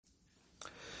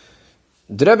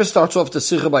The Rebbe starts off the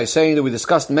Sikha by saying that we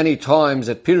discussed many times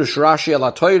that Pirush Rashi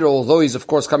ala Torah, although he's of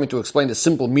course coming to explain the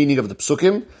simple meaning of the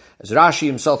Psukim, as Rashi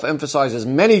himself emphasizes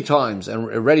many times, and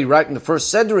already right in the first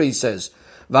Seder he says,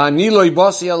 V'ani lo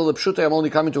yibasi ala l'pshuta, I'm only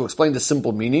coming to explain the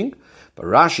simple meaning. But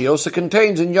Rashi also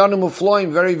contains in Yanim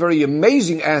Ufloim very, very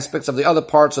amazing aspects of the other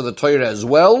parts of the Torah as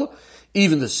well,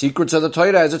 even the secrets of the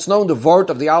Torah, as it's known, the Vort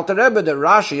of the Alter Rebbe, that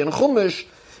Rashi and Chumash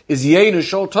is Yein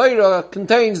Shol Torah,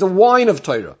 contains the wine of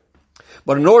Torah.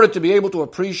 But in order to be able to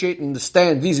appreciate and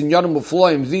understand these in Yanim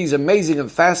Ufloim, these amazing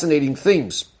and fascinating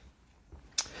things,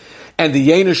 and the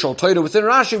Yein Shol Torah within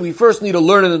Rashi, we first need to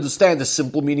learn and understand the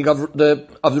simple meaning of the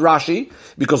Rashi,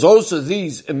 because also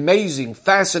these amazing,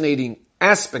 fascinating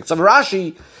aspects of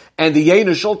Rashi and the Yein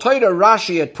Shol Torah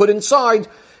Rashi had put inside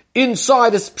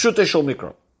this Pshutei Shel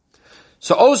Mikra.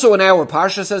 So also in our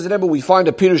Parsha, says the Rebbe, we find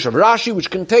a Pirush of Rashi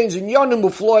which contains in Yanim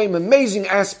Ufloim amazing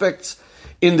aspects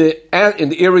in the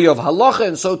area of halacha,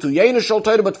 and so to Yein Shol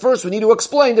Torah. But first, we need to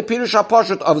explain the Pirush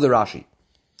HaPashat of the Rashi.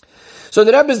 So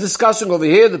the Rebbe is discussing over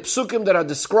here the psukim that are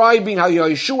describing how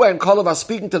Yeshua and Kalev are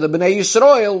speaking to the Bnei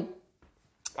Yisrael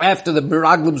after the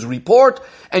Meraglim's report,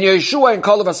 and Yeshua and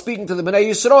Kalev are speaking to the Bnei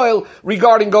Yisrael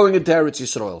regarding going into Eretz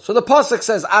Yisrael. So the pasuk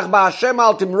says, "Ach ba'Hashem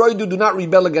al timroidu, do not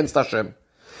rebel against Hashem.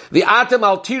 The atem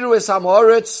al tiru es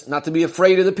hamoretz, not to be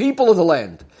afraid of the people of the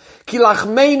land. Ki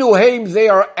lachmeinu heim, they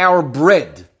are our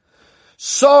bread.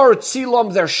 Sar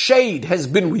tzilom, their shade has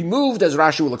been removed," as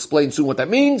Rashi will explain soon what that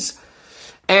means.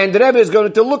 And the Rebbe is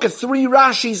going to look at three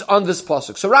Rashis on this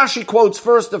pasuk. So Rashi quotes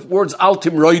first the words al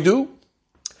timroidu,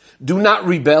 do not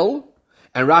rebel.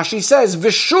 And Rashi says,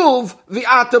 Vishuv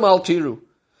v'atem al tiru.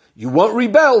 You won't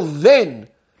rebel, then,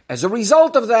 as a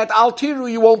result of that, al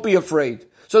tiru, you won't be afraid.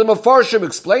 So the Mefarshim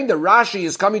explained that Rashi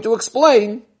is coming to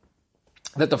explain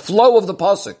that the flow of the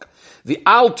pasuk, the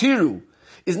al tiru,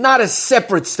 is not a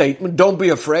separate statement, don't be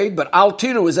afraid, but al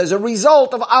tiru is as a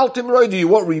result of al timroidu, you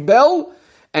won't rebel,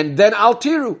 and then al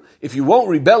tiru. If you won't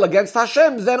rebel against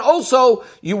Hashem, then also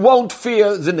you won't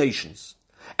fear the nations.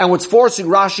 And what's forcing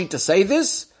Rashi to say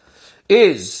this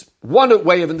is, one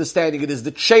way of understanding it is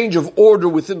the change of order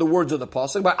within the words of the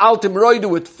pasuk. By al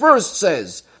timroidu, it first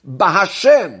says,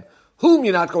 B'Hashem, whom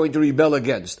you're not going to rebel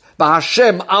against.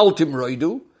 B'Hashem al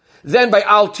timroidu. Then by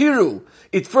al tiru,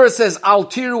 it first says al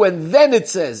tiru, and then it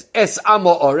says es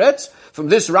amo oretz. From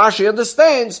this, Rashi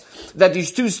understands that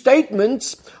these two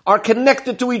statements are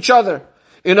connected to each other.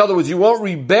 In other words, you won't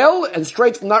rebel, and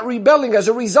straight from not rebelling, as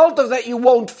a result of that, you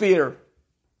won't fear.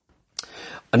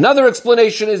 Another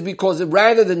explanation is because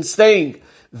rather than saying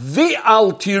vi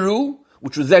al tiru,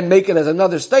 which would then make it as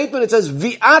another statement, it says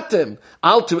vi'atem.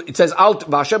 It says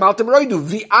Hashem al timroidu,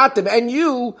 vi'atem, and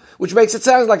you, which makes it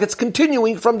sound like it's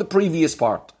continuing from the previous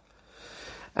part.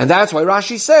 And that's why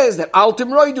Rashi says that al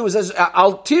timroidu is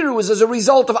al tiru is as a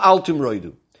result of al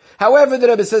timroidu. However, the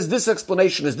Rebbe says this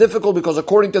explanation is difficult because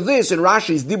according to this, in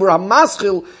Rashi's Dibur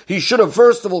HaMaschil, he should have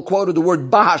first of all quoted the word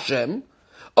B'Hashem.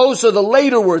 Also, the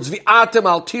later words, V'atem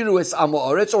al tiru es amo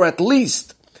oretz, or at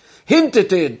least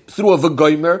hinted it through a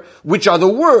v'goymer, which are the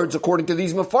words, according to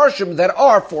these Mefarshim, that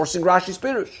are forcing Rashi's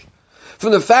Pirush.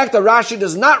 From the fact that Rashi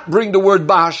does not bring the word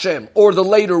B'Hashem, or the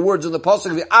later words in the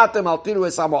pasuk, V'atem al tiru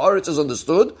es amo oretz, is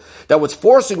understood, that what's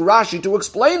forcing Rashi to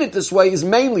explain it this way is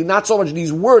mainly not so much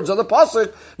these words of the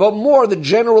pasuk, but more the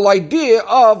general idea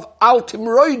of al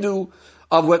timroidu,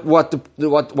 of what the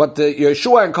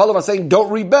Yeshua and Kalev are saying, don't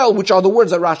rebel, which are the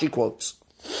words that Rashi quotes.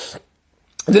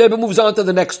 The Rebbe moves on to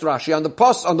the next Rashi.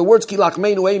 On the words, Ki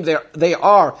lachmeinu heim, they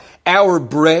are our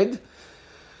bread.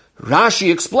 Rashi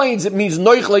explains it means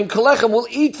noichleim kalechem, will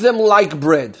eat them like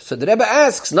bread. So the Rebbe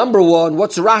asks, number one,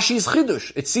 what's Rashi's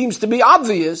chidush? It seems to be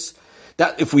obvious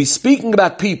that if we're speaking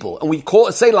about people, and we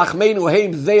say lachmeinu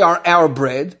heim, they are our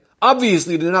bread,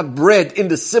 obviously, they're not bread in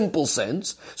the simple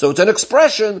sense. So it's an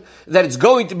expression that it's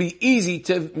going to be easy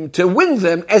to win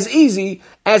them as easy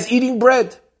as eating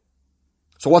bread.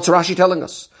 So what's Rashi telling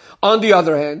us? On the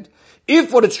other hand,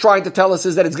 if what it's trying to tell us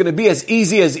is that it's going to be as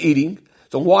easy as eating,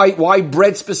 so why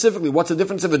bread specifically? What's the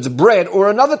difference if it's bread or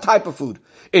another type of food?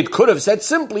 It could have said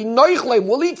simply, Noichleim,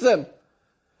 we'll eat them.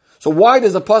 So why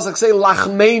does the pasuk say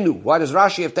lachmeinu? Why does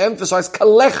Rashi have to emphasize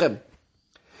kalechem?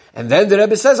 And then the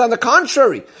Rebbe says, on the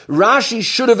contrary, Rashi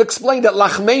should have explained that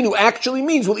lachmeinu actually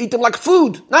means we'll eat them like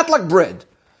food, not like bread.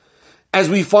 As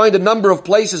we find a number of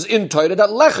places in Torah that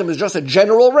lechem is just a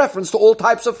general reference to all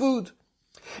types of food.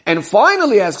 And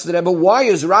finally asks the Rebbe, why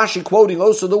is Rashi quoting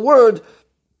also the word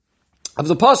of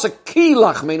the pasuk, ki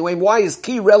lachmeinu? Why is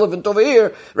ki relevant over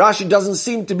here? Rashi doesn't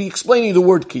seem to be explaining the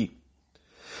word ki.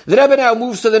 The Rebbe now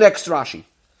moves to the next Rashi.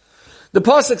 The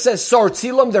pasuk says, Sar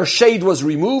Tzilam, their shade was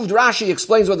removed. Rashi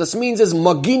explains what this means is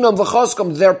Maginam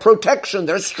v'choskom, their protection,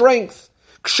 their strength.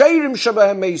 Ksherim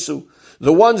shabahem mesu,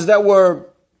 the ones that were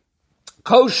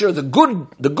kosher, the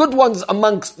good ones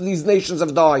amongst these nations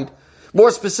have died.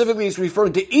 More specifically, it's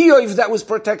referring to Eov that was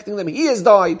protecting them. He has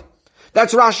died.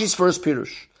 That's Rashi's first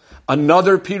pirush.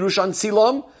 Another pirush on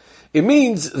Tzilam, it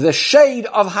means the shade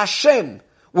of Hashem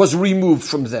was removed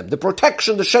from them. The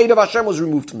protection, the shade of Hashem was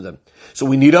removed from them. So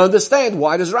we need to understand,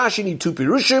 why does Rashi need two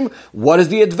pirushim? What is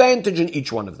the advantage in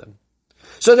each one of them?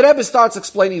 So the Rebbe starts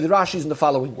explaining the Rashis in the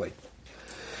following way.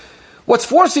 What's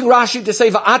forcing Rashi to say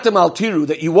va'atem al tiru,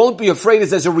 that you won't be afraid,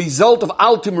 is as a result of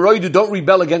al timroidu, don't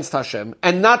rebel against Hashem,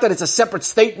 and not that it's a separate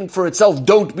statement for itself,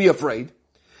 don't be afraid,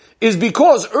 is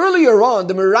because earlier on,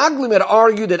 the Meraglim had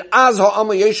argued that az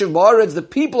ha'ama yeshiv ba'aretz, the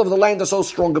people of the land are so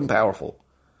strong and powerful.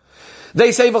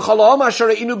 They say, they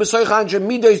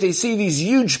see these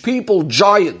huge people,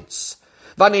 giants.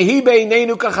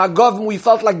 We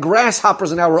felt like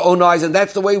grasshoppers in our own eyes, and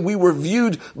that's the way we were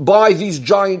viewed by these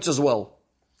giants as well.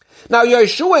 Now,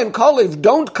 Yeshua and Kalev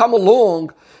don't come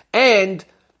along and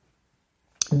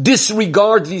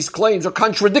disregard these claims or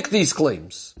contradict these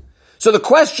claims. So the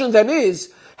question then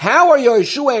is, how are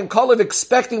Yeshua and Kalev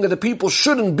expecting that the people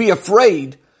shouldn't be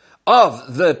afraid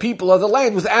of the people of the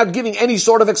land without giving any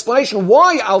sort of explanation?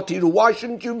 Why, Altiru? Why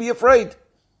shouldn't you be afraid?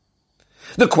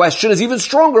 The question is even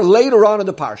stronger later on in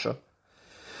the Parsha.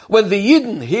 When the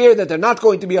Yidden hear that they're not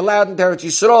going to be allowed into Eretz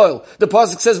Yisrael, the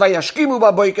pasuk says, "Vayashkimu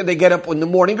ba'boiker." They get up in the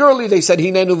morning early. They said,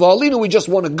 "Hinenu v'alinu." We just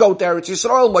want to go to Eretz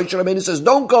Yisrael. Moshe Rabbeinu says,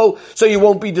 "Don't go, so you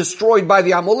won't be destroyed by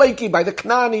the Amaleki, by the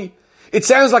Knani." It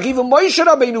sounds like even Moshe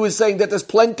Rabbeinu is saying that there's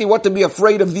plenty what to be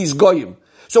afraid of these goyim.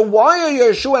 So why are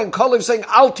Yeshua and Kalev saying,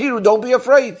 "Al tiru, don't be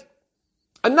afraid"?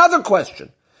 Another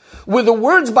question. With the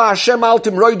words Ba'Hashem al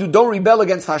timroidu, don't rebel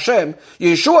against Hashem,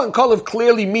 Yeshua and Kalev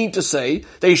clearly mean to say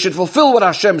they should fulfill what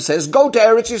Hashem says, go to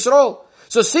Eretz Yisrael.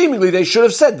 So seemingly they should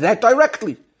have said that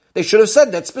directly. They should have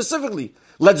said that specifically.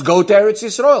 Let's go to Eretz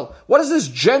Yisrael. What is this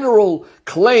general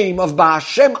claim of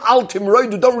Ba'Hashem al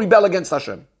timroidu, don't rebel against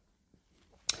Hashem?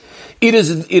 It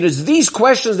is these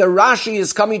questions that Rashi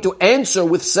is coming to answer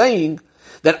with saying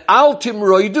that al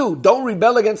timroidu, don't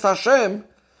rebel against Hashem,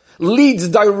 leads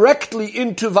directly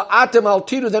into va'atem al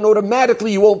tiru, then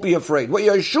automatically you won't be afraid. What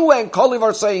Yeshua and Kalev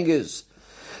are saying is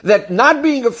that not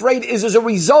being afraid is as a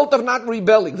result of not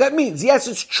rebelling. That means, yes,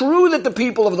 it's true that the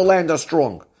people of the land are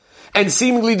strong, and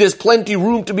seemingly there's plenty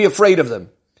room to be afraid of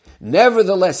them.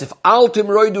 Nevertheless, if al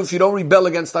timroidu, if you don't rebel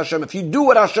against Hashem, if you do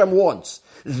what Hashem wants,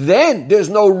 then there's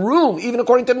no room, even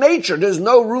according to nature, there's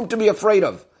no room to be afraid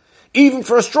of. Even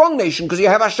for a strong nation, because you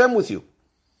have Hashem with you.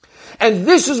 And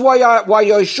this is why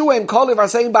Yeshua and Kalev are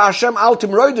saying Ba'Hashem al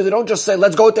timroidu. They don't just say,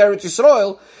 let's go to Eretz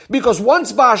Yisrael, because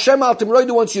once Ba'Hashem al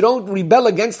timroidu, once you don't rebel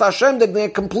against Hashem, then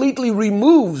it completely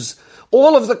removes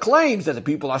all of the claims that the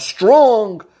people are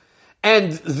strong,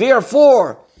 and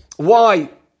therefore, why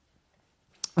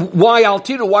al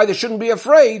tiru, why they shouldn't be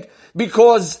afraid,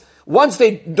 because once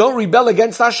they don't rebel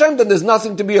against Hashem, then there's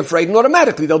nothing to be afraid, and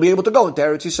automatically they'll be able to go into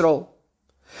Eretz Yisrael.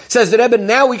 Says the Rebbe,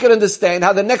 now we can understand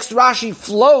how the next Rashi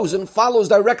flows and follows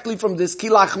directly from this. Ki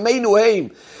lachmeinu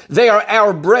heim, they are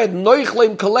our bread.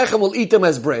 Noichleim kalechem, will eat them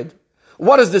as bread.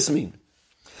 What does this mean?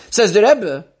 Says the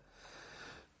Rebbe,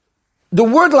 the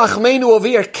word lachmeinu over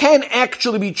here can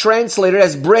actually be translated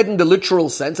as bread in the literal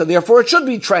sense, and therefore it should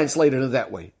be translated in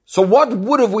that way. So what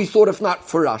would have we thought if not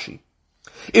for Rashi?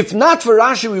 If not for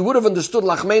Rashi, we would have understood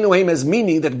Lachmeinu Heim as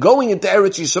meaning that going into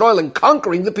Eretz Yisrael and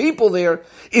conquering the people there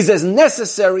is as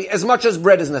necessary as much as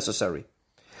bread is necessary.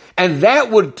 And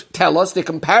that would tell us the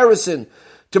comparison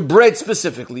to bread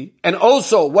specifically, and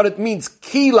also what it means,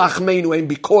 Ki Lachmeinu Heim,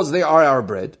 because they are our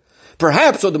bread.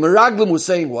 Perhaps what the Meraglim was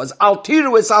saying was, Al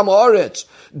tiru es am haaretz,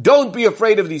 don't be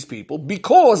afraid of these people,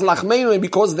 because Lachmeinu,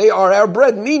 because they are our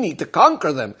bread, meaning to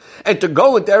conquer them and to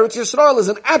go into Eretz Yisrael is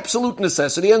an absolute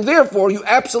necessity, and therefore you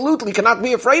absolutely cannot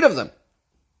be afraid of them.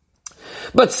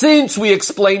 But since we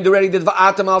explained already that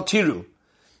Va'atem al tiru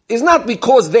is not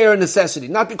because they are a necessity,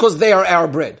 not because they are our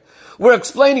bread. We're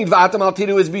explaining Va'atem al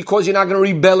tiru is because you're not going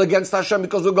to rebel against Hashem,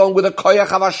 because we're going with a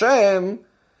koyach of Hashem.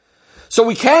 So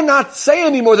we cannot say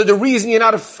anymore that the reason you're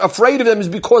not afraid of them is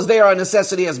because they are a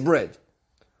necessity as bread.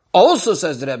 Also,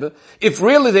 says the Rebbe, if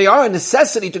really they are a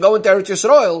necessity to go into Eretz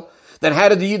Yisrael, then how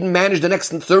did the Yidden manage the next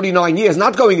 39 years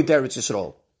not going into Eretz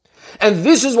Yisrael? And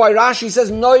this is why Rashi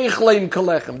says, Noichleim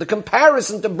kalechem. The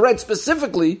comparison to bread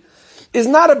specifically is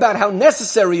not about how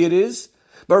necessary it is,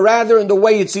 but rather in the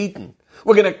way it's eaten.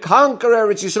 We're going to conquer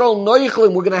Eretz Yisrael,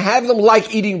 Noichleim. We're going to have them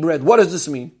like eating bread. What does this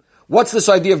mean? What's this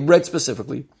idea of bread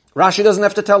specifically? Rashi doesn't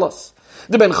have to tell us.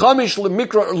 The Ben Chamish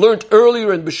Lemikra learned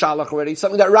earlier in Bishalach already,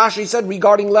 something that Rashi said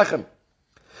regarding Lechem.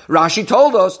 Rashi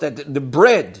told us that the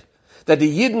bread that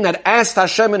the Yidden had asked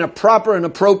Hashem in a proper and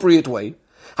appropriate way,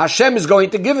 Hashem is going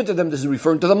to give it to them. This is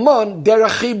referring to the man,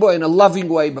 derech in a loving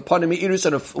way, upon him iris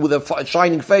and with a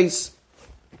shining face.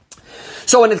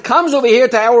 So when it comes over here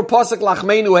to our pasuk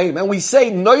lachmeinu heim, and we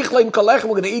say noichleim kalechem,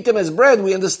 we're going to eat them as bread,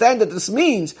 we understand that this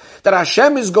means that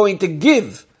Hashem is going to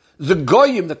give the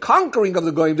goyim, the conquering of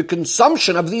the goyim, the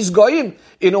consumption of these goyim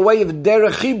in a way of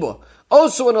derech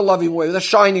also in a loving way, with a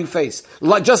shining face,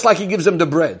 just like He gives them the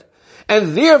bread.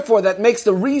 And therefore, that makes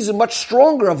the reason much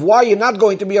stronger of why you're not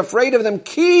going to be afraid of them.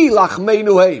 Ki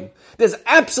lachmeinu heim. There's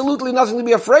absolutely nothing to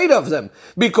be afraid of them,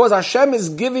 because Hashem is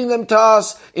giving them to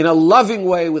us in a loving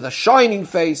way, with a shining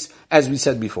face, as we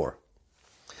said before.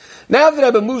 Now the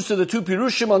Rebbe moves to the two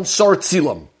pirushim on Sor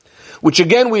Tzilam, which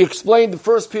again we explained the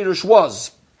first pirush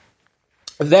was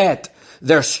that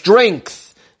their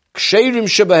strength, ksherim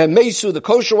shebahem mesu, the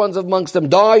kosher ones amongst them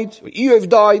died, Eov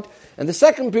died, and the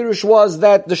second pirush was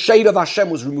that the shade of Hashem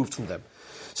was removed from them.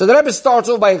 So the Rebbe starts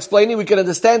off by explaining we can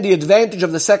understand the advantage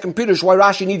of the second pirush, why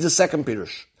Rashi needs a second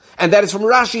pirush. And that is from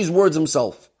Rashi's words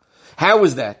himself. How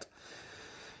is that?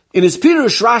 In his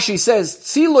pirush, Rashi says,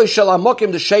 Tziloi shel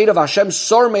amokim, the shade of Hashem,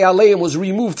 sor me'aleim, was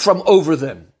removed from over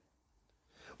them.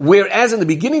 Whereas in the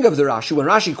beginning of the Rashi, when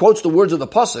Rashi quotes the words of the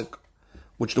pasuk,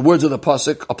 which the words of the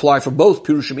pasuk apply for both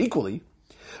pirushim equally,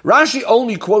 Rashi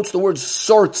only quotes the word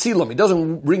sor tzilam. He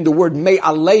doesn't bring the word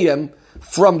me'aleim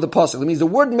from the pasuk. That means the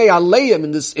word me'aleim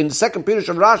in the second pirush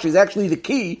of Rashi is actually the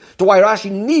key to why Rashi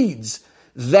needs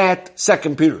that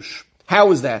second pirush.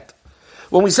 How is that?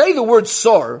 When we say the word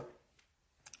sor,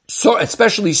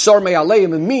 especially sor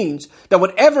me'aleim, it means that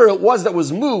whatever it was that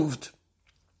was moved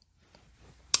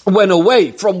went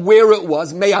away from where it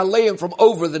was, me'aleim, from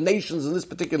over the nations in this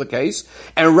particular case,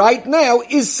 and right now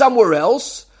is somewhere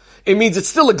else. It means it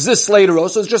still exists later on,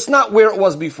 so it's just not where it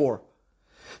was before.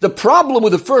 The problem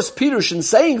with the first pirush in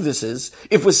saying this is,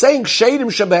 if we're saying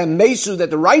Shedim Shabam Mesu, that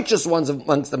the righteous ones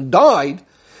amongst them died,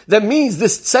 that means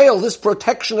this tzeil, this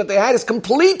protection that they had, is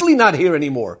completely not here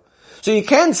anymore. So you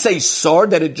can't say Sor,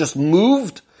 that it just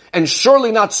moved, and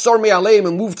surely not Sor Me'aleim,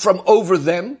 and moved from over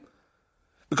them,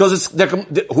 because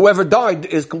whoever died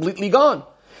is completely gone.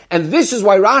 And this is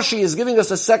why Rashi is giving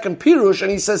us a second pirush, and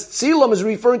he says Tzilam is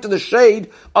referring to the shade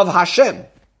of Hashem.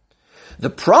 The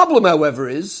problem, however,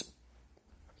 is,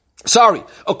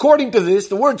 according to this,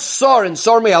 the word Sor and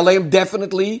Sor Me'aleim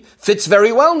definitely fits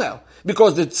very well now,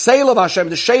 because the tzeil of Hashem,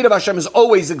 the shade of Hashem,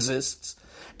 always exists.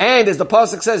 And as the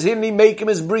pasuk says, Hinni mekim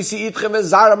es brisi itchem es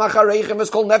zara machareichem es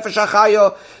kol nefesh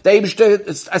achaya, the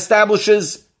Eibishter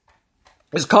establishes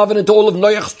His covenant to all of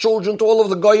Noach's children, to all of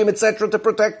the Goyim, etc., to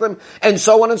protect them, and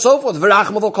so on and so forth.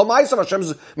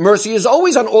 Hashem's mercy is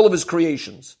always on all of His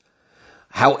creations.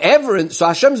 However, so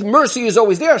Hashem's mercy is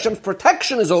always there, Hashem's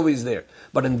protection is always there.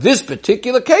 But in this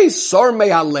particular case, Sor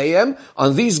Me'aleim,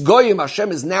 on these Goyim,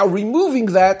 Hashem is now removing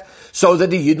that so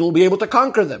that the Yidden will be able to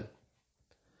conquer them.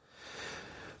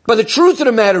 But the truth of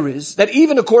the matter is that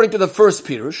even according to the first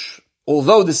Pirush,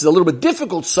 although this is a little bit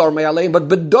difficult, Sor Me'aleim, but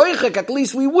B'doichek, at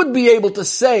least we would be able to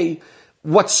say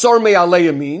what Sor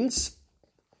Me'aleim means,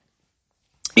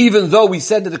 even though we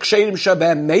said that the Ksherim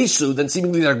Shabam Mesu, then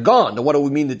seemingly they're gone. Then what do we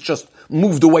mean? It just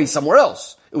moved away somewhere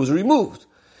else. It was removed.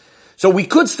 So we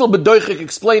could still B'doichek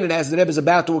explain it as the Rebbe is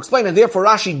about to explain, and therefore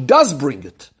Rashi does bring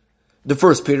it, the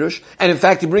first Pirush, and in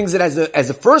fact he brings it as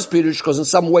the first Pirush, because in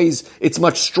some ways it's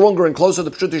much stronger and closer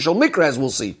to Pshut Shel Mikra, as we'll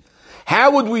see.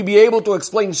 How would we be able to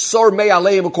explain Sor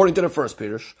Me'aleim according to the first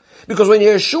Pirush? Because when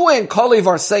Yeshua and Kalev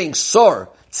are saying Sor,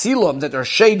 Tzilam, that their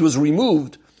shade was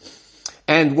removed,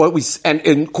 and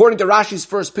according to Rashi's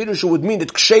first Pirush, it would mean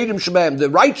that Kshedim Shabam, the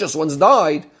righteous ones,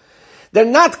 died. They're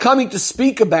not coming to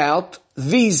speak about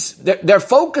these, their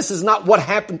focus is not what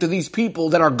happened to these people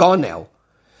that are gone now.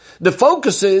 The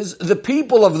focus is the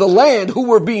people of the land who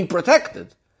were being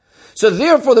protected. So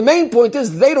therefore, the main point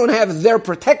is they don't have their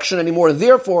protection anymore, and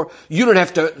therefore you don't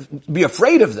have to be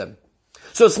afraid of them.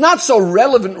 So it's not so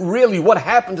relevant really what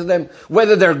happened to them,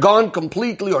 whether they're gone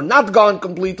completely or not gone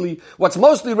completely. What's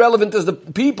mostly relevant is the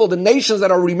people, the nations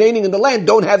that are remaining in the land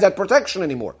don't have that protection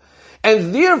anymore.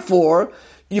 And therefore,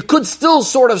 you could still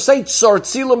sort of say Tsar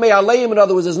Tzila Me'aleim, in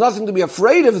other words, there's nothing to be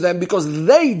afraid of them because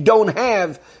they don't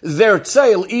have their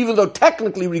tzeil, even though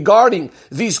technically regarding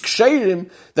these ksherim,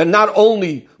 they're not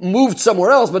only moved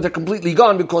somewhere else, but they're completely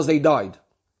gone because they died.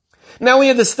 Now we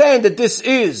understand that this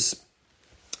is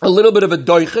a little bit of a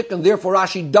doichik, and therefore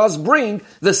Rashi does bring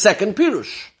the second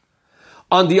pirush.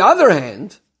 On the other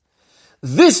hand,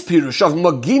 This pirush of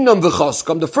Maginam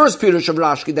v'choskam, the first pirush of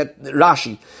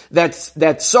Rashi,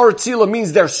 that Sar Tzila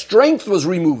means their strength was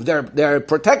removed, their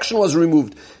protection was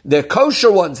removed, their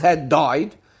kosher ones had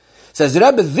died. Says the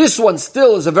Rebbe, this one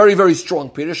still is a very, very strong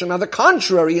pirush, and now the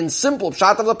contrary, in simple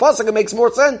pshat of the pasuk, it makes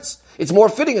more sense. It's more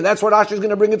fitting, and that's where Rashi is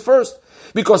going to bring it first.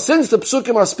 Because since the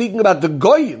psukim are speaking about the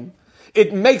goyim,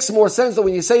 it makes more sense that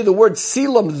when you say the word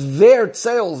silam, their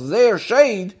tzeil, their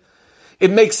shade, it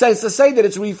makes sense to say that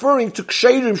it's referring to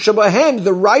ksherim shabahem,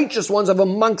 the righteous ones of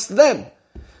amongst them.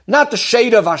 Not the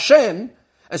shade of Hashem,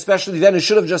 especially then it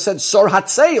should have just said sor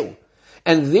hatzeil.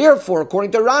 And therefore,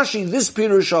 according to Rashi, this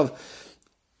pirush of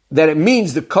that it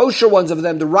means the kosher ones of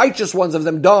them, the righteous ones of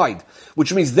them died,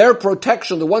 which means their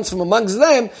protection, the ones from amongst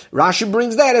them, Rashi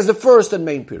brings that as the first and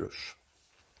main pirush.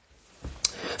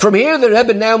 From here, the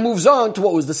Rebbe now moves on to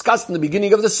what was discussed in the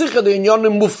beginning of the Sikha, the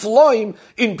Inyanim Mufloim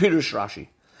in Pirush Rashi.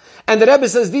 And the Rebbe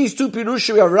says these two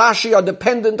Pirushim of Rashi are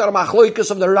dependent on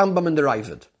Machloikas of the Rambam and the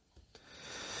Raavad.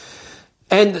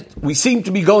 And we seem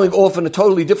to be going off in a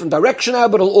totally different direction now,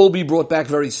 but it'll all be brought back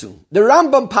very soon. The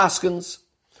Rambam paskins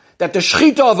that the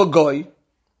Shchita of a Goy,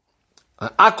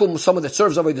 Akum, someone that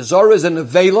serves Avodah Zarah, is a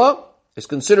Nevela, is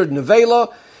considered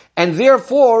Nevela, and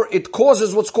therefore it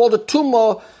causes what's called a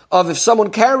Tumah of if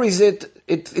someone carries it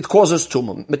causes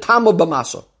Tumah. Metamo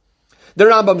B'masa. The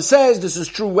Rambam says this is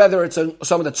true whether it's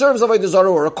someone that serves Avodah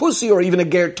Zarah or a Kusi or even a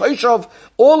Ger Toshav.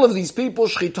 All of these people,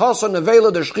 Shchitas or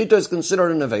Nevela, their Shchita is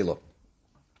considered a Nevela.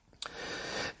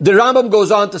 The Rambam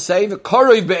goes on to say,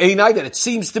 V'karov be'enai, that it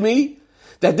seems to me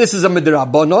that this is a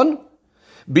Midrabanon,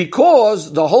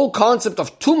 because the whole concept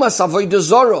of Tumas Avodah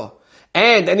Zarah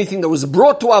and anything that was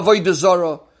brought to Avodah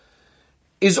Zarah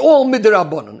is all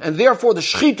Midrabanon, and therefore the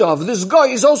Shchita of this guy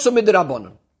is also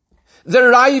Midrabanon. The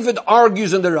Raavad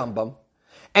argues in the Rambam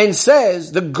and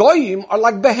says the goyim are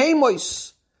like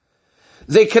behemoths.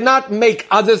 They cannot make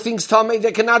other things tamei.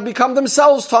 They cannot become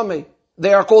themselves tamei.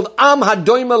 They are called am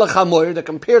hadoime lechamoir. They're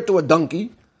compared to a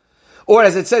donkey, or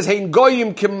as it says, hein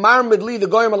goyim kimar midli. The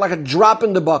goyim are like a drop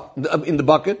in the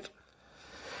bucket.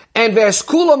 And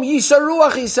ve'eskulam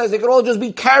yisaruach. He says they could all just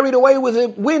be carried away with the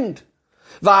wind.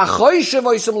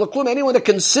 Anyone that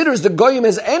considers the goyim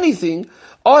as anything,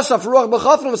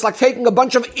 it's like taking a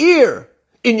bunch of ear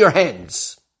in your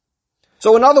hands.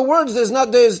 So in other words,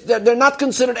 they're not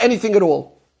considered anything at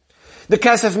all. The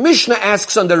Kasef Mishnah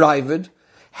asks on the Raavad,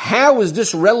 how is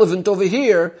this relevant over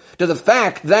here to the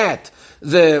fact that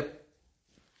the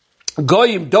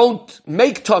goyim don't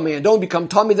make tummy and don't become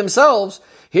tummy themselves?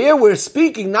 Here we're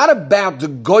speaking not about the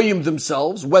goyim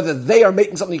themselves, whether they are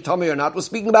making something tummy or not. We're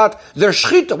speaking about their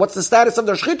shchita. What's the status of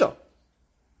their shchita?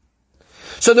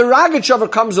 So the Rogatchover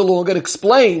comes along and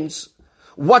explains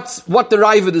what the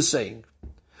Raavad is saying.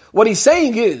 What he's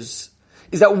saying is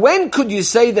that when could you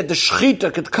say that the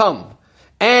shchita could come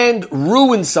and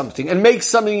ruin something and make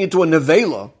something into a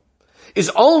nevela is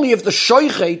only if the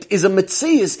shoichet is a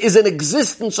metzias, is an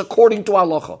existence according to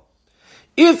halacha.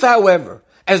 If, however,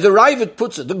 as the Raavad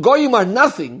puts it, the goyim are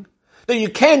nothing, then you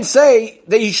can't say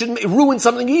that you should ruin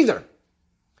something either.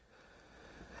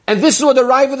 And this is what the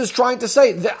Raavad is trying to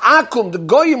say. The akum, the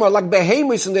goyim are like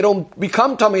behemoths and they don't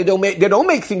become tamei, they don't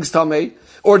make things tamei,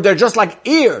 or they're just like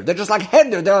ear, they're just like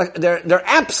head, they're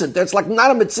absent, it's like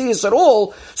not a metzias at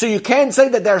all, so you can't say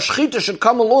that their shchita should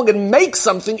come along and make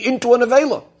something into a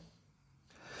nevela.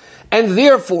 And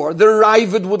therefore, the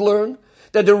Raavad would learn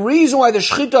that the reason why the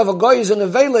shchita of a goy is a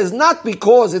nevela is not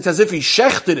because it's as if he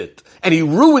shechted it, and he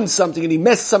ruined something and he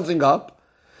messed something up,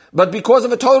 but because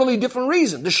of a totally different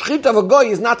reason. The shchita of a goy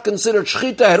is not considered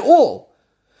shchita at all.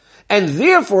 And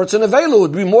therefore, it's an nevela, it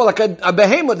would be more like a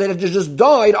behemoth that had just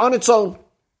died on its own.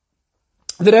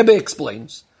 The Rebbe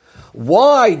explains,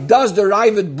 why does the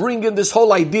Raavad bring in this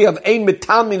whole idea of ein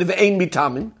mitamin, of ein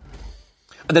mitamin?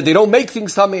 That they don't make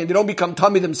things tummy and they don't become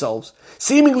tummy themselves.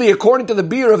 Seemingly, according to the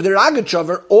beer of the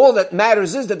Rogatchover, all that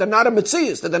matters is that they're not a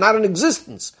metzias, that they're not in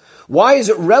existence. Why is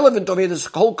it relevant over here, this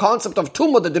whole concept of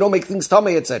tumah, that they don't make things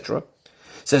tummy, etc.?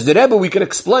 Says the Rebbe, we can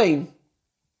explain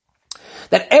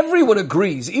that everyone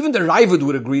agrees, even the Raavad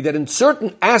would agree, that in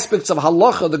certain aspects of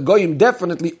halacha, the goyim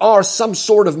definitely are some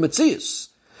sort of metzias.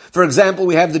 For example,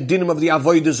 we have the dinim of the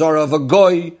avodah zarah of a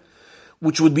goy,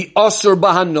 which would be asur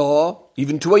bahana,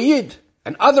 even to a yid,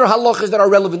 and other halachas that are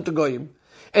relevant to goyim.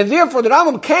 And therefore, the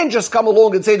Rambam can't just come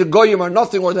along and say the goyim are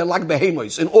nothing or they're like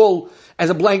behemoths, in all, as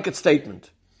a blanket statement.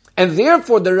 And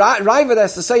therefore, the Raavad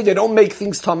has to say they don't make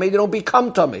things tummy, they don't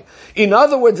become tummy. In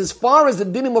other words, as far as the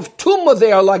dinim of tumah,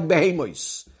 they are like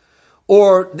behemoths,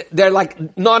 or they're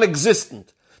like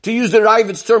non-existent. To use the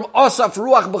Raavad's term, asaf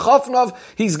ruach b'chafnav,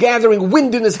 he's gathering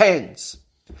wind in his hands.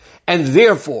 And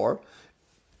therefore,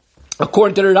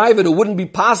 According to the Ravid, it wouldn't be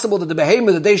possible that the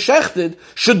behemoth that they shechted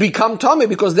should become tummy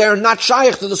because they are not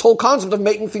shaykh to this whole concept of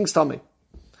making things tummy.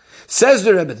 Says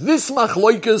the Rebbe, this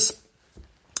machloikus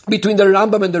between the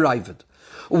Rambam and the Ravid,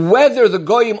 whether the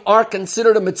goyim are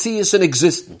considered a metzius in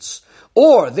existence,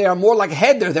 or they are more like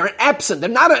heder, they're absent, they're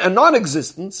not a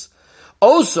non-existence,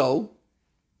 also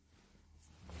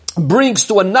brings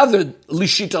to another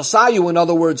lishitasayu, in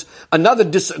other words, another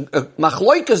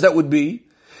machloikas that would be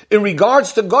in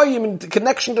regards to goyim in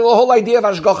connection to the whole idea of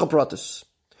hashgacha pratis.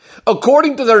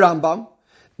 According to the Rambam,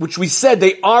 which we said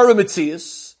they are a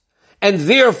metzius, and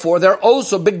therefore they're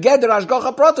also begeder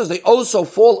hashgacha pratis. They also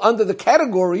fall under the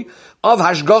category of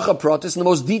hashgacha pratis in the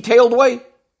most detailed way.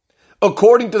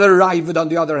 According to the Ravid, on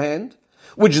the other hand,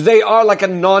 which they are like a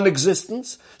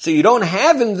non-existence, so you don't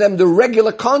have in them the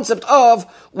regular concept of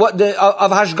of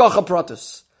hashgacha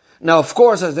pratis. Now, of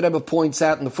course, as the Rebbe points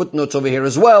out in the footnotes over here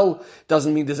as well,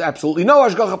 doesn't mean there's absolutely no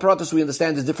hashgacha pratis. We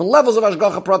understand there's different levels of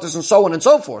hashgacha pratis and so on and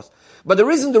so forth. But there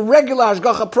isn't the regular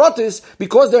hashgacha pratis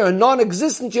because they're a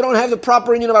non-existent. You don't have the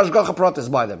proper union of hashgacha pratis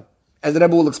by them. As the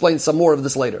Rebbe will explain some more of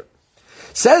this later.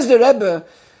 Says the Rebbe,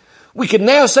 we can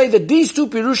now say that these two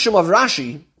pirushim of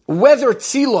Rashi, whether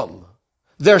tzilam,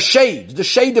 their shade, the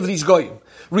shade of these goyim,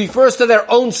 refers to their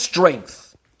own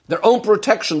strength, their own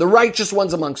protection, the righteous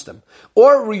ones amongst them,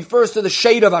 or refers to the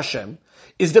shade of Hashem,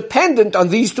 is dependent on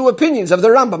these two opinions of the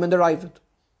Rambam and the Ravid.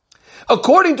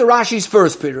 According to Rashi's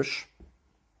first pirush,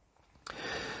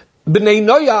 Bnei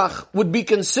Noach would be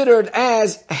considered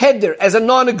as heder, as a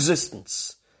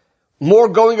non-existence, more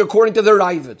going according to the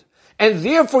Ravid. And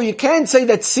therefore you can't say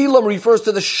that Tzilam refers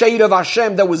to the shade of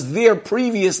Hashem that was there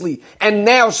previously, and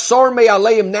now Sarmei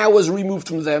Aleim now was removed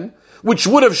from them, which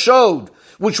would have shown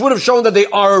that they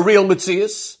are a real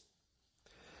Metzius.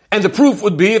 And the proof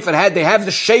would be if they have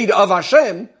the shade of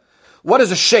Hashem. What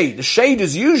is a shade? The shade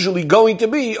is usually going to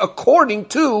be according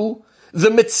to the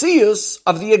Metzius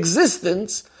of the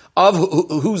existence of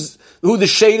who the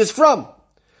shade is from.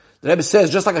 The Rebbe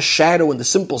says, just like a shadow in the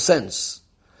simple sense,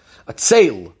 a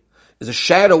tzeil is a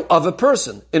shadow of a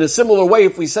person. In a similar way,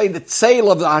 if we say the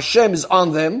tzeil of the Hashem is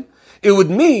on them, it would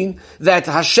mean that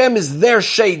Hashem is their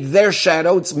shade, their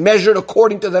shadow. It's measured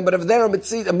according to them. But if they're a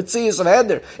metzius of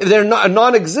heder, if they're not a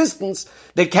non-existence,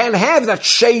 they can't have that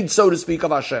shade, so to speak,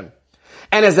 of Hashem.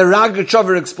 And as the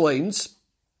Ragachover explains,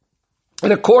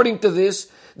 and according to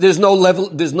this, there's no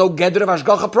geder of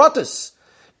hashgacha pratis,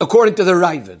 according to the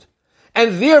Ravid.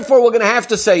 And therefore, what we're going to have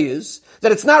to say is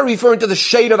that it's not referring to the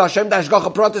shade of Hashem, the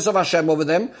hashgacha pratis of Hashem over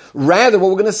them. Rather, what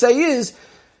we're going to say is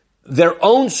their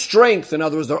own strength, in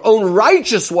other words, their own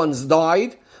righteous ones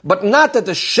died, but not that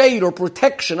the shade or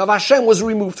protection of Hashem was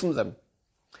removed from them.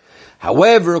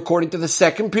 However, according to the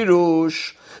second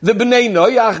pirush, the Bnei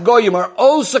Noach Goyim are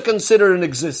also considered in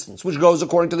existence, which goes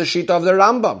according to the Shita of the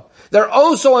Rambam. They're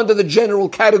also under the general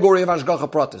category of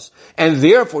Hashgacha Pratis. And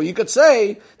therefore, you could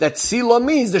say that Tzila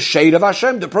means the shade of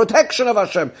Hashem, the protection of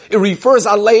Hashem. It refers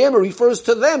Aleim, it refers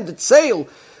to them. The Tzeil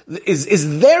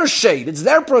is their shade, it's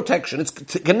their protection, it's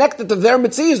connected to their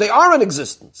Metzias. They are in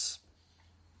existence.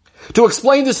 To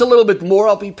explain this a little bit more,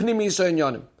 I'll be Pnimi Yisrael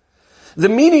Yanim. The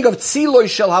meaning of Tziloi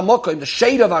Shel HaMokim, the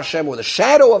shade of Hashem, or the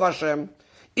shadow of Hashem,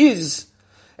 is,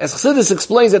 as Chassidus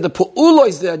explains, that the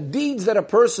pu'ulois, the deeds that a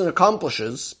person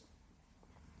accomplishes,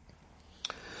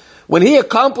 when he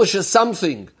accomplishes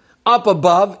something up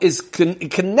above, is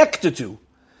connected to,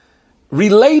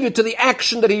 related to the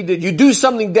action that he did. You do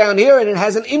something down here and it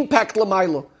has an impact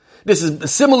l'maylo. This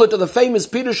is similar to the famous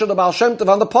Pirush of the Baal Shem Tov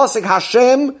on the Pasuk,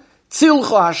 Hashem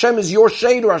Tzilcha, Hashem is your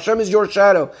shade or Hashem is your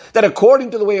shadow. That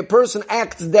according to the way a person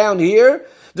acts down here,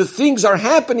 the things are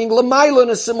happening l'maylo in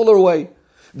a similar way.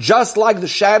 Just like the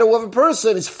shadow of a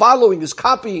person is following, is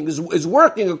copying, is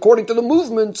working according to the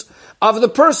movements of the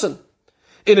person.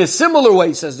 In a similar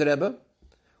way, says the Rebbe,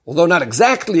 although not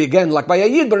exactly again like by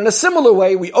Ayid, but in a similar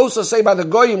way, we also say by the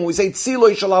Goyim, when we say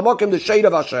Tziloi Shel HaMokim, the shade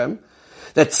of Hashem,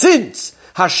 that since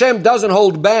Hashem doesn't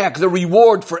hold back the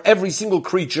reward for every single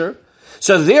creature,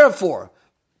 so therefore,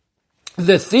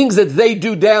 the things that they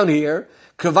do down here,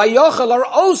 Kavayochel, are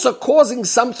also causing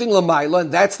something l'mayla,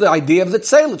 and that's the idea of the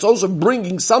tzeil. It's also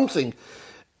bringing something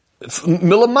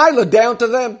l'mayla down to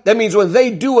them. That means when they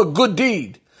do a good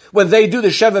deed, when they do the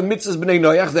Sheva Mitzvahs B'nai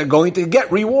Noach, they're going to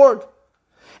get reward.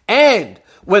 And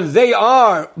when they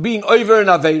are being over in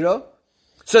Aveira,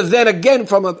 so then again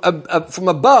from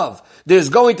above, there's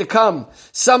going to come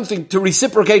something to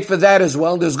reciprocate for that as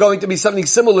well. There's going to be something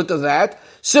similar to that,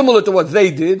 similar to what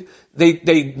they did.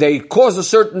 They caused a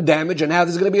certain damage, and now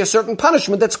there's going to be a certain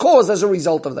punishment that's caused as a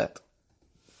result of that.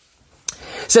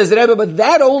 Says the Rebbe, but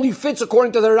that only fits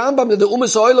according to the Rambam, that the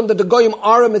Umas Oilam, that the Goyim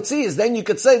are a Metzias. Then you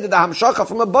could say that the Hamshacha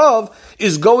from above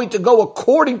is going to go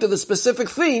according to the specific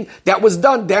thing that was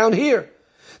done down here.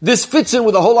 This fits in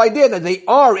with the whole idea that they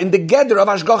are in the Geder of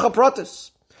Hashgacha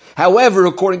Pratis. However,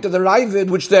 according to the Ravid,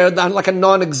 which they're not like a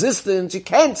non-existence, you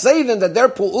can't say then that their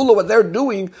Pu'ula, what they're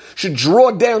doing, should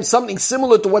draw down something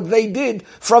similar to what they did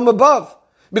from above.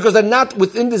 Because they're not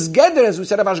within this Geder, as we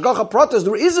said, of Hashgacha Pratis.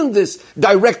 There isn't this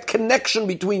direct connection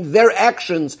between their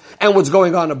actions and what's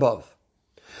going on above.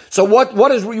 So what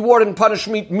does reward and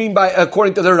punishment mean by,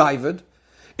 according to the Ravid?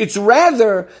 It's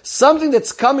rather something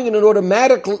that's coming in an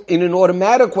automatic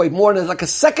way, more in like a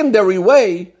secondary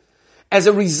way, as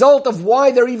a result of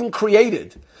why they're even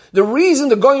created. The reason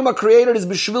the Goyim are created is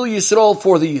B'Shvil Yisrael,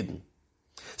 for the Yidden.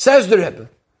 Says the Rebbe,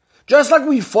 just like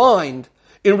we find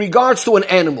in regards to an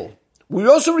animal, we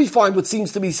also find what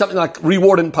seems to be something like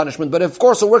reward and punishment, but of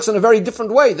course it works in a very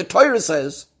different way. The Torah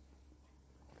says,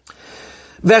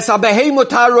 when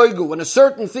a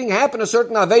certain thing happened, a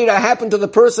certain Aveira happened to the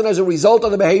person as a result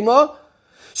of the Behema,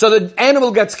 so the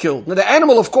animal gets killed. Now the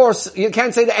animal, of course, you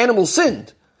can't say the animal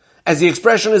sinned, as the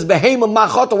expression is Behema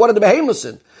Machot, what did the Behema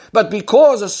sin? But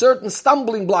because a certain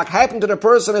stumbling block happened to the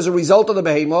person as a result of the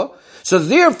Behema, so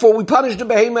therefore we punish the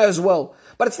Behema as well.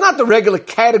 But it's not the regular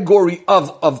category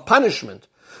of punishment.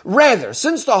 Rather,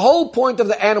 since the whole point of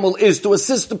the animal is to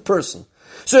assist the person,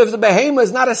 so if the Behema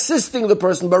is not assisting the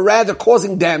person, but rather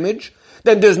causing damage,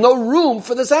 then there's no room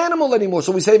for this animal anymore.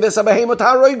 So we say, Vesa Behema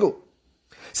Ta'aroigu.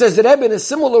 Says the Rebbe, in a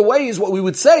similar way is what we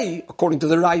would say, according to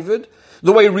the Ravid,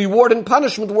 the way reward and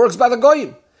punishment works by the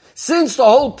Goyim. Since the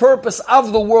whole purpose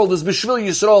of the world is B'Shvil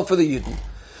Yisrael, for the Yidden,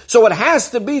 so it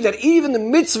has to be that even the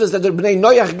mitzvahs that the Bnei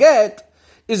Noach get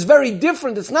is very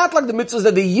different. It's not like the mitzvahs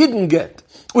that the Yidden get,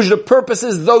 which the purpose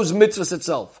is those mitzvahs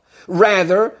itself.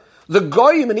 Rather, the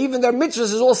Goyim and even their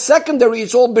mitzvahs is all secondary,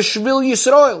 it's all B'Shvil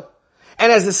Yisrael.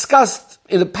 And as discussed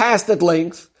in the past at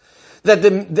length, that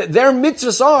their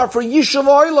mitzvahs are for Yishuv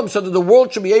Oilam, so that the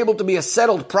world should be able to be a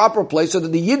settled, proper place, so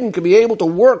that the Yidden can be able to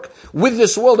work with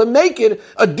this world and make it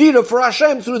a dira for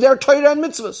Hashem through their Torah and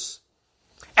mitzvahs.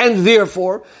 And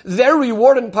therefore, their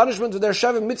reward and punishment to their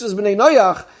Shavim mitzvahs B'nei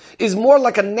Noach is more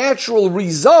like a natural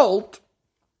result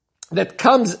that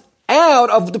comes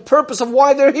out of the purpose of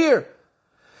why they're here.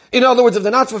 In other words, if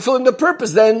they're not fulfilling the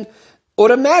purpose, then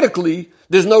automatically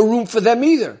there's no room for them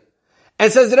either.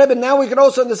 And says the Rebbe, now we can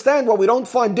also understand why we don't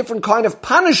find different kind of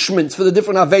punishments for the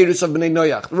different Aveirus of Bnei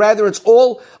Noach. Rather, it's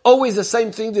all always the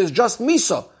same thing. There's just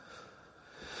Misa.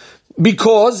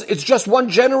 Because it's just one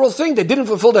general thing. They didn't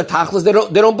fulfill their tachlis.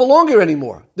 They don't belong here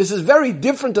anymore. This is very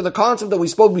different to the concept that we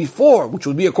spoke before, which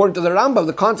would be, according to the Rambam,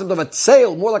 the concept of a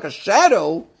tzeil, more like a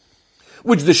shadow,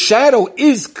 which the shadow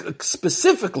is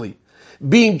specifically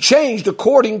being changed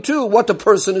according to what the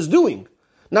person is doing.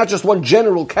 Not just one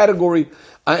general category,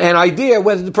 an idea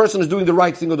whether the person is doing the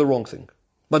right thing or the wrong thing.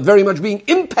 But very much being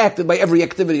impacted by every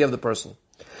activity of the person.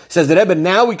 Says the Rebbe,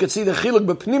 now we could see the chiluk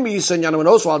b'pnimi yisanyanu and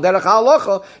also al derech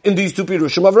halacha in these two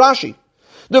pirushim of Rashi.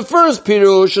 The first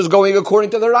pirush is going according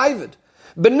to the Ravid.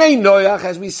 B'nei Noach,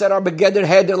 as we said, are begeder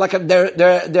head.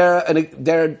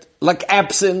 They're like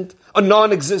absent, a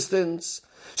non-existence.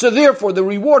 So therefore, the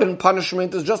reward and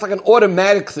punishment is just like an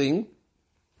automatic thing,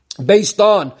 based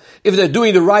on if they're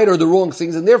doing the right or the wrong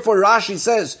things. And therefore, Rashi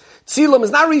says, Tzilam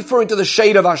is not referring to the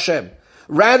shade of Hashem.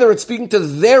 Rather, it's speaking to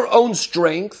their own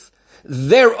strength,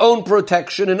 their own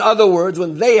protection. In other words,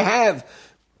 when they have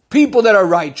people that are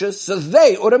righteous, so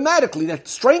they automatically, that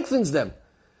strengthens them.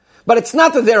 But it's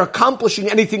not that they're accomplishing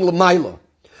anything l'mayla.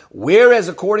 Whereas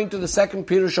according to the second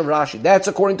Pirush of Rashi, that's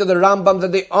according to the Rambam,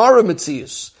 that they are a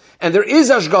Metzius, and there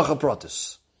is Hashgacha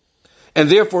Pratis. And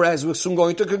therefore, as we're soon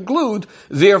going to conclude,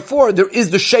 therefore there is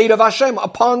the shade of Hashem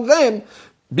upon them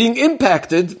being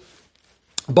impacted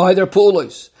by their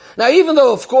pulos. Now, even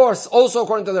though, of course, also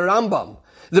according to the Rambam,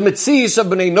 the Metzius of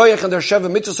Bnei Noach and their Sheva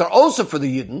mitzvahs are also for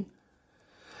the Yidden,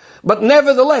 but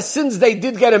nevertheless, since they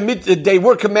did get they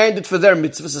were commanded for their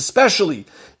mitzvahs, especially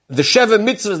the Sheva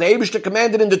mitzvahs, the Eibishter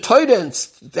commanded in the Torah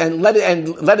and let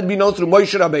it be known through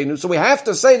Moshe Rabbeinu. So we have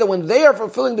to say that when they are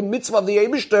fulfilling the mitzvah of the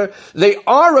Eibishter, they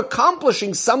are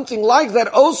accomplishing something like that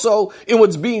also in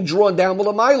what's being drawn down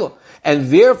L'mayla. And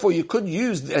therefore you could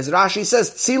use, as Rashi says,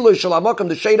 Tzilui Shalamakam,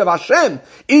 the shade of Hashem,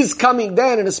 is coming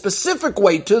down in a specific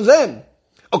way to them,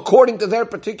 according to their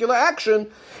particular action,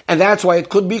 and that's why it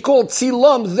could be called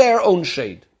Tzilam, their own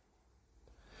shade.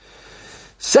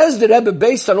 Says the Rebbe,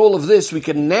 based on all of this, we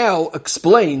can now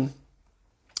explain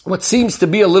what seems to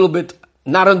be a little bit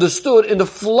not understood in the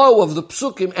flow of the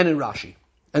Psukim and in Rashi.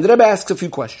 And the Rebbe asks a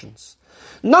few questions.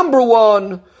 Number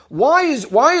one, why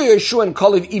are Yeshua and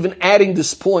Kalev even adding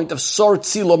this point of Sor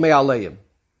Tzilo Me'aleim?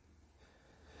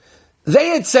 They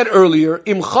had said earlier,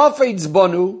 Im Chafetz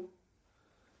Banu,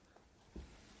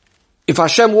 if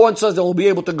Hashem wants us, then we'll be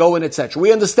able to go in, etc.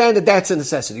 We understand that that's a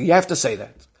necessity. You have to say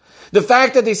that. The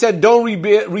fact that they said, don't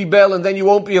rebel and then you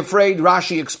won't be afraid,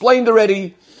 Rashi explained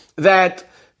already that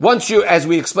once you, as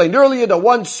we explained earlier, that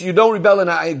once you don't rebel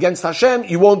against Hashem,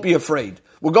 you won't be afraid.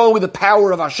 We're going with the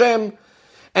power of Hashem,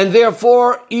 and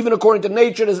therefore, even according to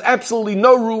nature, there's absolutely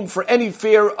no room for any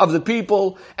fear of the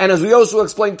people. And as we also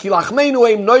explained,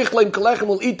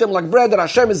 we'll eat them like bread, that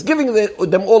Hashem is giving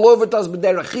them all over to us, but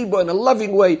they're in a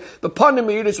loving way, but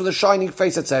with a shining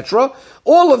face, etc.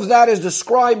 All of that is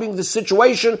describing the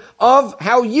situation of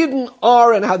how Yidden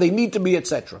are and how they need to be,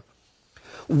 etc.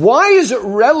 Why is it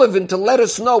relevant to let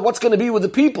us know what's going to be with the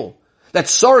people? That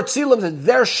Sar Tzilim, that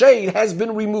their shade has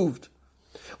been removed.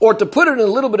 Or to put it in a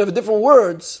little bit of different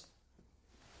words,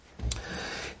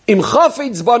 Im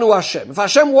Chafetz Banu Hashem. If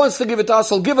Hashem wants to give it to us,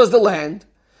 He'll give us the land,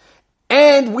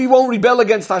 and we won't rebel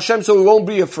against Hashem, so we won't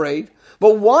be afraid.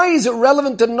 But why is it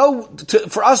relevant to know,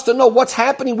 for us to know what's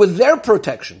happening with their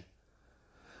protection?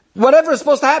 Whatever is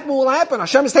supposed to happen will happen.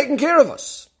 Hashem is taking care of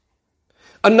us.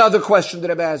 Another question that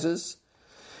Rebbe has is,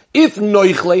 if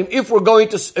we're going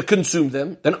to consume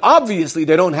them, then obviously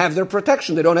they don't have their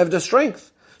protection, they don't have their strength.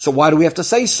 So why do we have to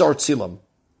say Sar Tzilim?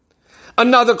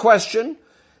 Another question.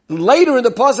 Later in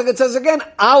the pasuk it says again,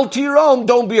 Al Tirom,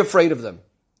 don't be afraid of them.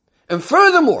 And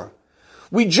furthermore,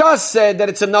 we just said that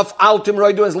it's enough Al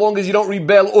Timroidu, as long as you don't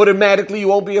rebel, automatically you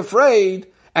won't be afraid.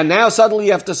 And now suddenly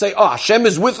you have to say, Hashem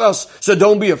is with us, so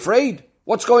don't be afraid.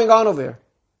 What's going on over here?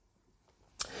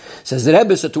 Says the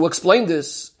Rebbe, so to explain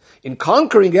this, in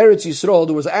conquering Eretz Yisrael,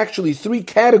 there was actually 3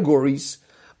 categories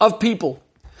of people.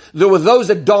 There were those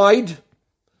that died.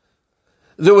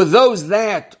 There were those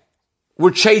that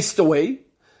were chased away,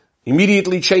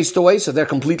 immediately chased away, so they're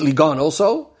completely gone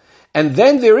also. And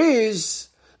then there is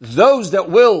those that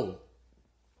will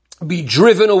be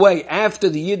driven away after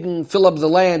the Yidden fill up the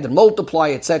land and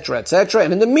multiply, etc., etc.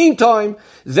 And in the meantime,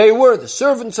 they were the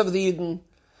servants of the Yidden.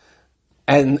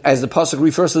 And as the pasuk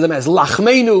refers to them as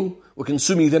lachmeinu, we're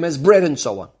consuming them as bread and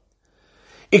so on.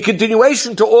 In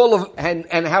continuation to all of,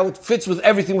 and how it fits with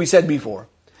everything we said before.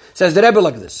 Says the Rebbe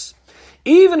like this.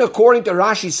 Even according to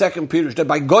Rashi's second Pirush, that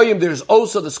by Goyim there's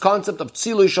also this concept of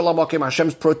Tzilui Shalom Akim,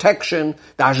 Hashem's protection,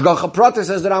 the Hashgacha Pratis,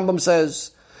 as the Rambam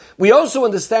says. We also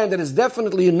understand that it's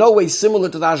definitely in no way similar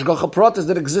to the Hashgacha Pratis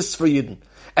that exists for Yidden.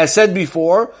 As said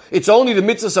before, it's only the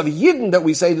mitzvahs of Yidden that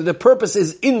we say that the purpose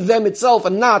is in them itself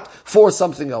and not for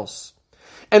something else.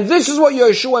 And this is what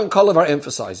Yeshua and Kalev are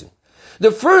emphasizing.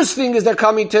 The first thing is they're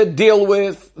coming to deal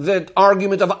with the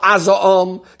argument of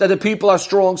Aza'am, that the people are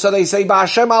strong. So they say,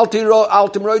 Ba'Hashem al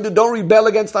timroidu, don't rebel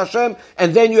against Hashem,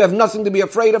 and then you have nothing to be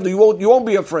afraid of. You won't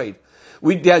be afraid.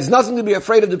 There's nothing to be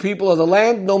afraid of the people of the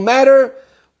land, no matter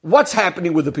what's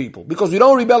happening with the people. Because we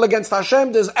don't rebel against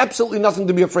Hashem, there's absolutely nothing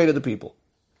to be afraid of the people.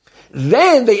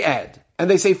 Then they add, and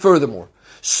they say furthermore,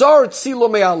 Sar Tzilo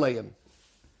Me'aleim.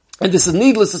 And this is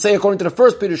needless to say, according to the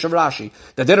first Pirush of Rashi,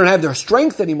 that they don't have their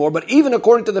strength anymore, but even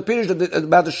according to the Pirush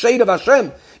about the shade of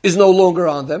Hashem is no longer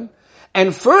on them.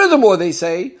 And furthermore, they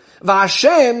say,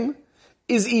 Hashem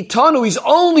is Itanu, He's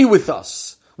only with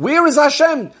us. Where is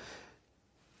Hashem?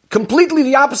 Completely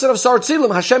the opposite of Sar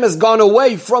Tzilim. Hashem has gone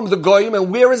away from the Goyim,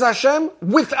 and where is Hashem?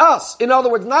 With us. In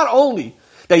other words, not only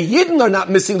the Yidden are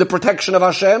not missing the protection of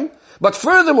Hashem, but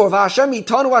furthermore, Hashem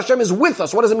Itanu, Hashem is with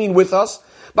us. What does it mean with us?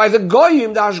 By the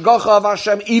Goyim, the Hashgacha of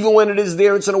Hashem, even when it is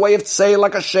there, it's in a way of tzeil,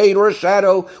 like a shade or a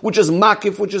shadow, which is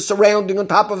makif, which is surrounding on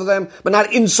top of them, but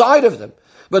not inside of them.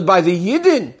 But by the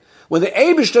Yidden, when the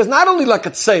Eibush is not only like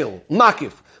a tzeil,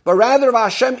 makif, but rather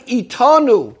Hashem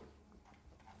Itanu.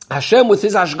 Hashem with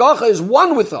His Hashgacha is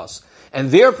one with us.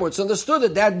 And therefore it's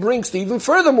understood that brings to even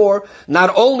furthermore, not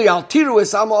only Al Tiru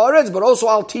Es Am Haaretz, but also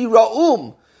Al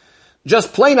Tiraum.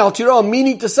 Just plain Al Tiraum,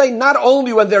 meaning to say not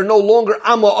only when they're no longer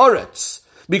Am Haaretz,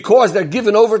 because they're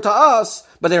given over to us,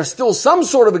 but there's still some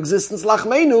sort of existence,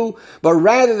 lachmeinu, but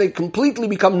rather they completely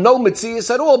become no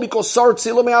mitzias at all, because Sar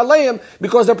Tzilo Me'aleim,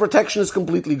 because their protection is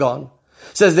completely gone.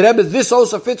 Says the Rebbe, this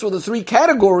also fits with the 3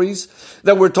 categories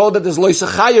that we're told that there's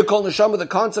loisachaya kol neshama, the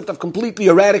concept of completely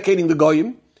eradicating the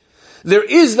goyim. There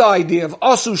is the idea of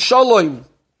asu shalom,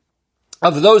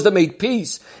 of those that made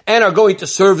peace and are going to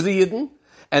serve the Yidden.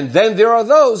 And then there are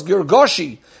those,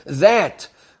 Girgoshi, that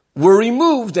were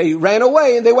removed, they ran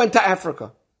away, and they went to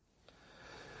Africa.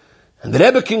 And the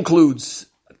Rebbe concludes,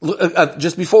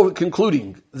 just before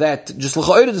concluding, that just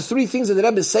the 3 things that the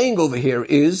Rebbe is saying over here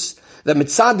is that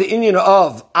mitzad the inyan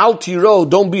of Al Tiro,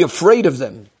 don't be afraid of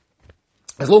them.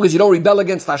 As long as you don't rebel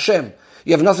against Hashem,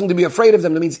 you have nothing to be afraid of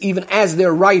them. That means even as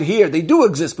they're right here, they do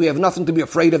exist, but you have nothing to be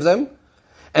afraid of them.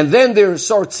 And then there's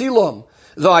Sar Tzilom,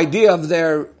 the idea of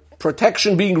their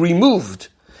protection being removed,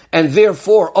 and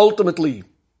therefore, ultimately,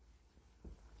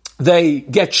 they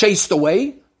get chased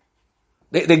away.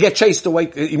 They get chased away,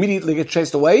 immediately get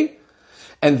chased away.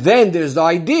 And then there's the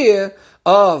idea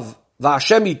of the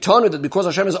Hashem Itanu, that because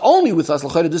Hashem is only with us,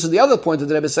 this is the other point that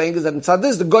the Rebbe is saying, is that inside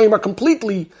this, the Goyim are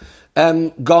completely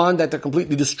gone, that they're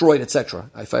completely destroyed,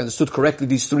 etc. If I understood correctly,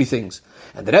 these three things.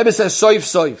 And the Rebbe says, Soif,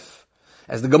 Soif.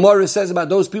 As the Gemara says about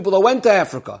those people that went to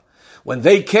Africa, when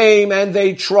they came and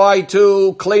they tried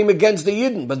to claim against the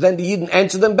Yidden, but then the Yidden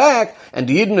answered them back, and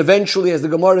the Yidden eventually, as the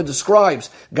Gemara describes,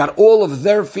 got all of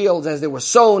their fields as they were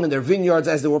sown and their vineyards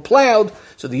as they were plowed,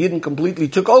 so the Yidden completely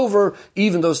took over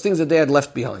even those things that they had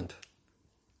left behind.